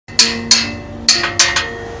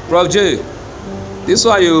Prof J, this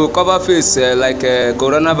one you cover face like a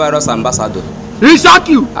coronavirus ambassador. He shock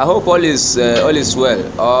you. I hope all is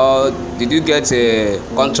well. Or did you get a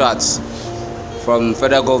contract from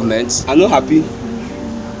federal government? I'm not happy.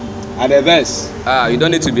 At the verse. You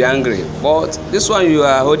don't need to be angry. But this one you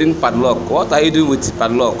are holding padlock. What are you doing with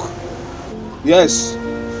padlock? Yes,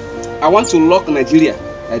 I want to lock Nigeria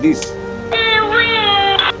like this.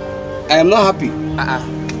 I am not happy.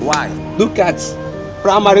 Why? Look at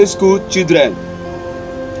primary school children,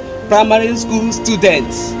 primary school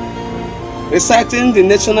students reciting the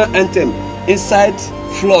national anthem inside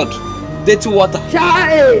flood, dirty water.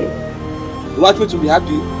 You want me to be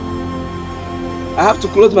happy? I have to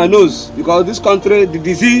close my nose because this country, the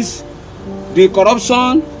disease, the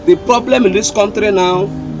corruption, the problem in this country now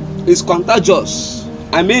is contagious.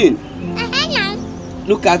 I mean,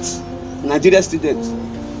 look at Nigeria students,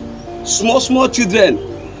 small children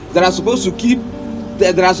that are supposed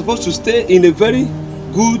to stay in a very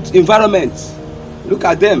good environment. Look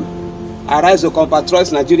at them. Arise your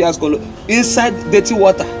compatriots, Nigeria's inside dirty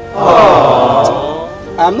water.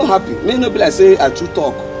 I'm not happy. May not be like say I true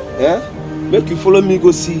talk. Make you follow me go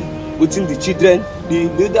see within the children, the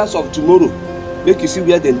leaders of tomorrow. Make you see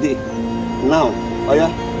where they dey now. Oh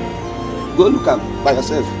yeah, go look am by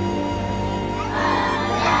yourself.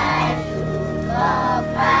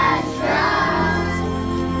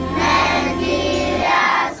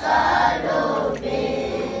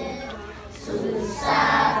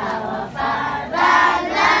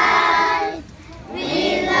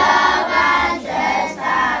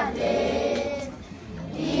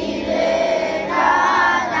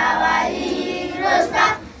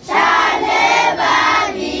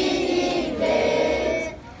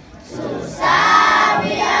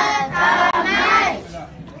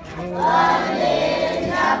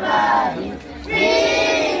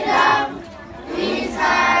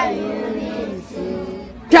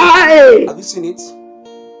 Have you seen it?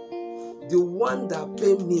 The one that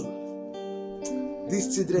pay me,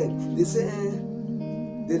 these children, they say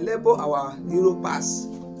they label our Euro pass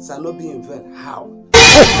shall not be in vain. How?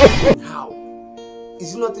 How?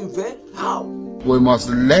 Is it not in vain? How? We must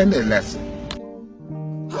learn a lesson.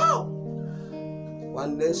 How?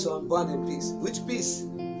 One nation, born in peace. Which peace?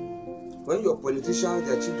 When your politicians,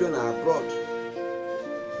 their children are abroad,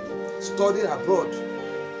 studying abroad,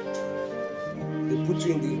 they put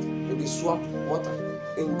you in the swamp water,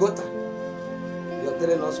 in gutter. You are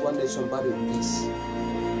telling us one nation born in peace.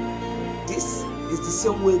 This is the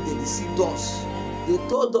same way they deceived us. They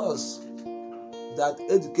told us that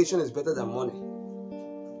education is better than money.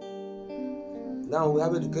 Now we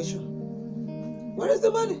have education. Where is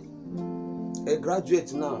the money? A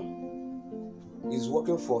graduate now is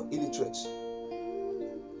working for illiterates.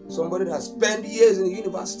 Somebody that spent years in the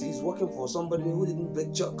university is working for somebody who didn't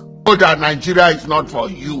break chalk. Know that Nigeria is not for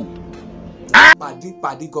you.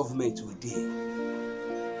 Party government we dey.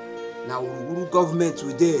 Now government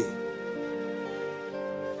we dey.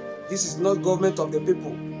 This is not government of the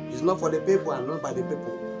people. It's not for the people and not by the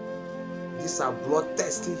people. These are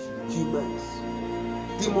bloodthirsty humans.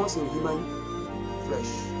 Demons in human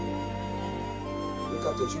flesh. Look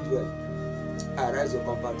at your children. Arise your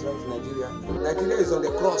compatriots, Nigeria. Nigeria is on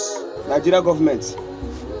the cross. Nigeria government.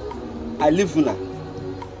 I live now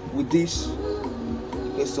with this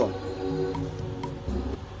question.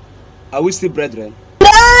 Are we still brethren?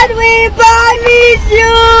 God, we promise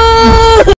you!